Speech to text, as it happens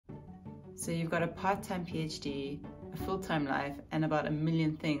So you've got a part-time PhD, a full-time life, and about 1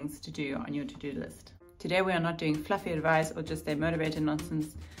 million things to do on your to-do list. Today we are not doing fluffy advice or just stay motivated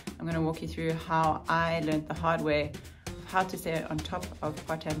nonsense. I'm going to walk you through how I learned the hard way of how to stay on top of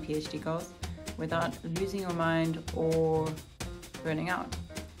part-time PhD goals without losing your mind or burning out,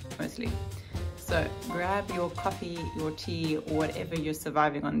 mostly. So grab your coffee, your tea, or whatever you're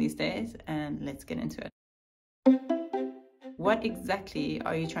surviving on these days, and let's get into it. What exactly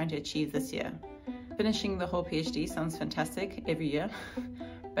are you trying to achieve this year? Finishing the whole PhD sounds fantastic every year,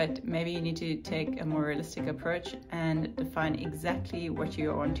 but maybe you need to take a more realistic approach and define exactly what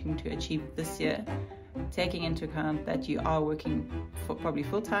you are wanting to achieve this year, taking into account that you are working for probably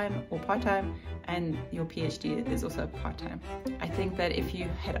full-time or part-time, and your PhD is also part-time. I think that if you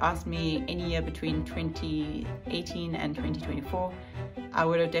had asked me any year between 2018 and 2024, I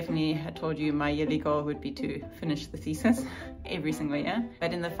would have definitely had told you my yearly goal would be to finish the thesis every single year.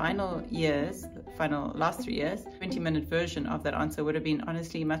 But in the final years, last 3 years, 20-minute version of that answer would have been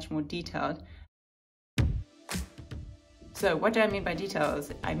honestly much more detailed. So what do I mean by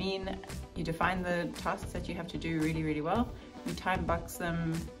details? I mean, you define the tasks that you have to do really, really well. You time box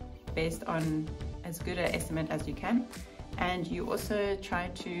them based on as good an estimate as you can. And you also try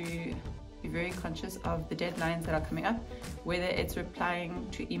to be very conscious of the deadlines that are coming up, whether it's replying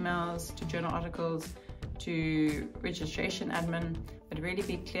to emails, to journal articles, to registration admin, but really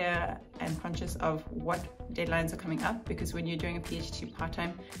be clear and conscious of what deadlines are coming up, because when you're doing a PhD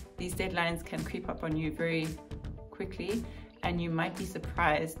part-time, these deadlines can creep up on you very quickly, and you might be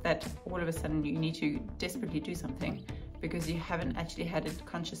surprised that all of a sudden you need to desperately do something because you haven't actually had it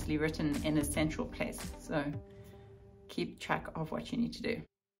consciously written in a central place. So keep track of what you need to do.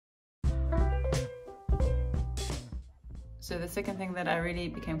 So the second thing that I really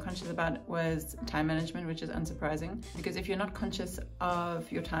became conscious about was time management, which is unsurprising, because if you're not conscious of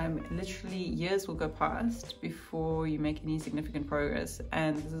your time, literally years will go past before you make any significant progress.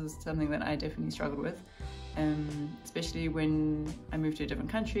 And this is something that I definitely struggled with, especially when I moved to a different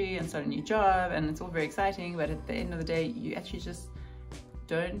country and started a new job, and it's all very exciting, but at the end of the day, you actually just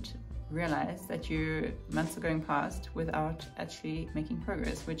don't realize that your months are going past without actually making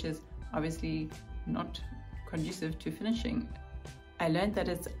progress, which is obviously not conducive to finishing. I learned that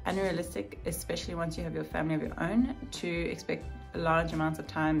it's unrealistic, especially once you have your family of your own, to expect large amounts of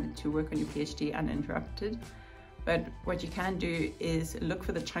time to work on your PhD uninterrupted. But what you can do is look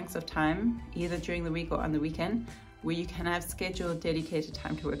for the chunks of time, either during the week or on the weekend, where you can have scheduled dedicated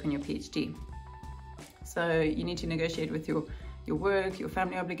time to work on your PhD. So you need to negotiate with your work, your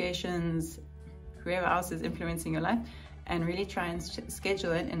family obligations, whoever else is influencing your life, and really try and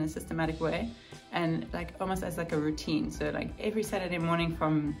schedule it in a systematic way, and like almost as like a routine. So like every Saturday morning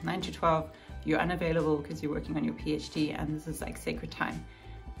from 9 to 12, you're unavailable because you're working on your PhD, and this is like sacred time.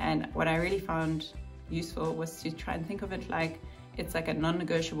 And what I really found useful was to try and think of it like it's like a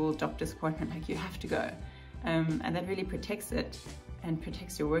non-negotiable doctor's appointment, like you have to go. And that really protects it and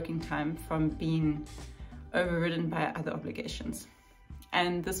protects your working time from being overridden by other obligations.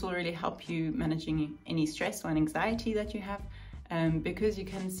 And this will really help you managing any stress or anxiety that you have, because you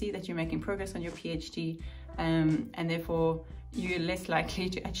can see that you're making progress on your PhD, and therefore you're less likely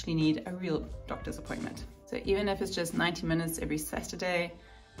to actually need a real doctor's appointment. So even if it's just 90 minutes every Saturday,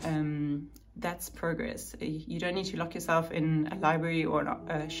 that's progress. You don't need to lock yourself in a library or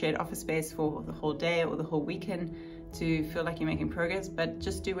a shared office space for the whole day or the whole weekend to feel like you're making progress, but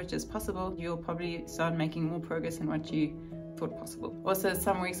just do what is possible. You'll probably start making more progress than what you thought possible. Also,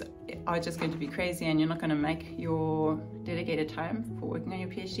 some weeks are just going to be crazy and you're not going to make your dedicated time for working on your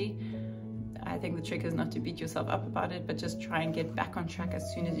PhD. I think the trick is not to beat yourself up about it, but just try and get back on track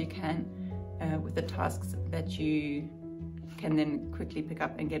as soon as you can with the tasks that you can then quickly pick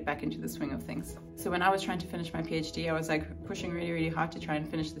up and get back into the swing of things. So when I was trying to finish my PhD, I was like pushing really, really hard to try and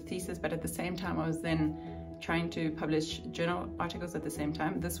finish the thesis, but at the same time I was then trying to publish journal articles at the same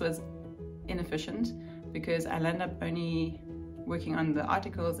time. This was inefficient because I'll end up only working on the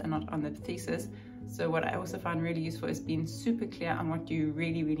articles and not on the thesis. So what I also found really useful is being super clear on what you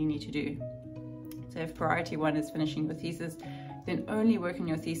really, really need to do. So if priority one is finishing your thesis, then only work on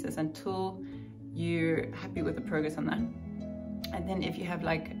your thesis until you're happy with the progress on that. And then if you have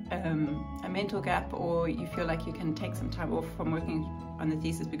like a mental gap, or you feel like you can take some time off from working on the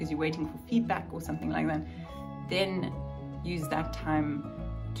thesis because you're waiting for feedback or something like that, then use that time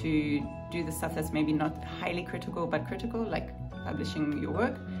to do the stuff that's maybe not highly critical but critical, like publishing your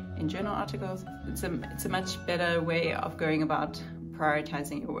work in journal articles. It's a much better way of going about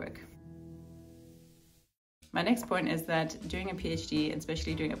prioritizing your work. My next point is that doing a PhD, and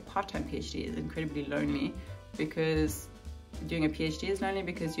especially doing a part-time PhD, is incredibly lonely, because doing a PhD is lonely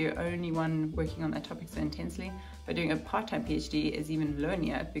because you're only one working on that topic so intensely, but doing a part-time PhD is even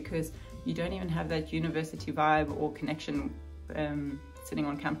lonelier because you don't even have that university vibe or connection sitting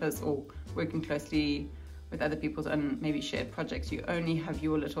on campus or working closely with other people's on maybe shared projects. You only have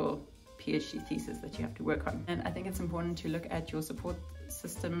your little PhD thesis that you have to work on. And I think it's important to look at your support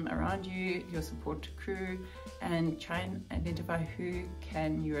system around you, your support crew, and try and identify who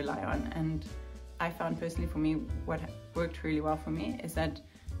can you rely on. And I found personally for me, what worked really well for me is that,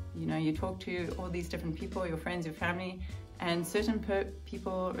 you know, you talk to all these different people, your friends, your family, and certain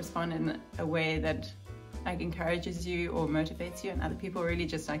people respond in a way that like encourages you or motivates you, and other people really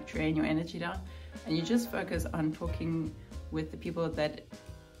just like drain your energy down. And you just focus on talking with the people that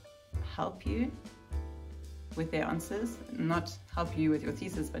help you with their answers, not help you with your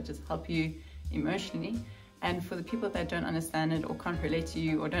thesis, but just help you emotionally. And for the people that don't understand it or can't relate to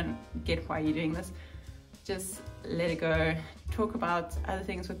you or don't get why you're doing this, just let it go. Talk about other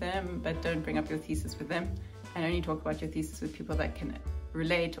things with them, but don't bring up your thesis with them, and only talk about your thesis with people that can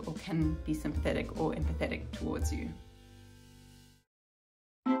relate or can be sympathetic or empathetic towards you.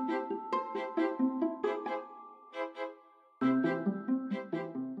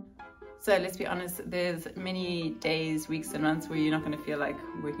 So let's be honest, there's many days, weeks and months where you're not going to feel like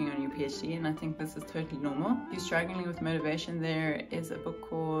working on your PhD, and I think this is totally normal. If you're struggling with motivation, there is a book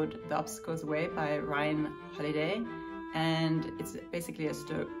called The Obstacle's Way by Ryan Holiday, and it's basically a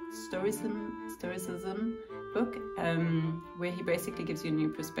stoicism book where he basically gives you a new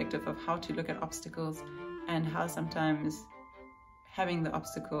perspective of how to look at obstacles and how sometimes having the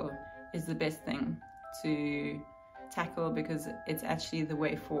obstacle is the best thing to tackle because it's actually the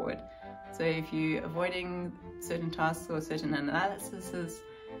way forward. So if you're avoiding certain tasks or certain analyses,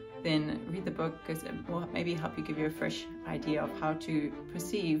 then read the book because it will maybe help you give you a fresh idea of how to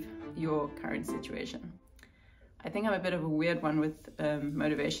perceive your current situation. I think I'm a bit of a weird one with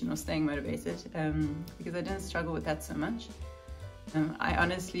motivation or staying motivated because I didn't struggle with that so much. I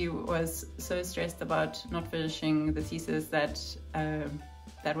honestly was so stressed about not finishing the thesis that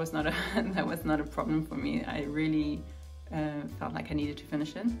that was not a problem for me. I really felt like I needed to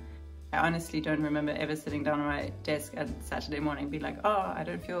finish it. I honestly don't remember ever sitting down on my desk at Saturday morning and be like, oh, I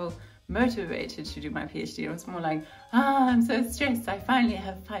don't feel motivated to do my PhD. It was more like, I'm so stressed, I finally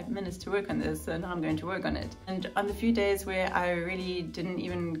have 5 minutes to work on this, so now I'm going to work on it. And on the few days where I really didn't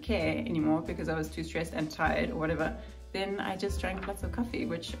even care anymore because I was too stressed and tired or whatever, then I just drank lots of coffee,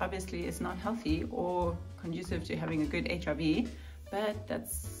 which obviously is not healthy or conducive to having a good HRV, but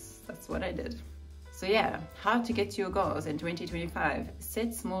that's what I did. So yeah, how to get to your goals in 2025.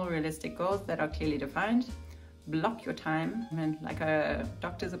 Set small realistic goals that are clearly defined. Block your time, like a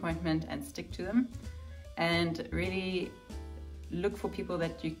doctor's appointment, and stick to them. And really look for people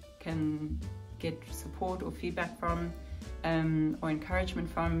that you can get support or feedback from or encouragement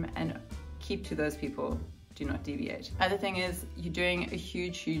from, and keep to those people. Do not deviate. Other thing is, you're doing a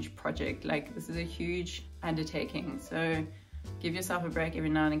huge project. Like, this is a huge undertaking. So give yourself a break every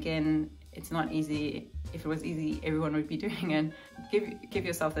now and again. It's not easy. If it was easy, everyone would be doing it. Give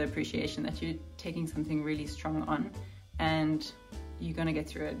yourself the appreciation that you're taking something really strong on, and you're gonna get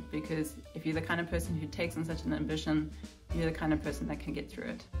through it, because if you're the kind of person who takes on such an ambition, you're the kind of person that can get through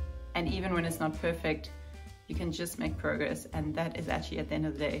it. And even when it's not perfect, you can just make progress, and that is actually, at the end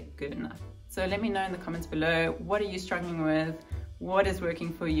of the day, good enough. So let me know in the comments below, what are you struggling with? What is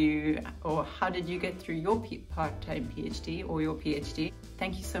working for you? Or how did you get through your part-time PhD or your PhD?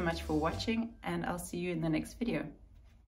 Thank you so much for watching, and I'll see you in the next video.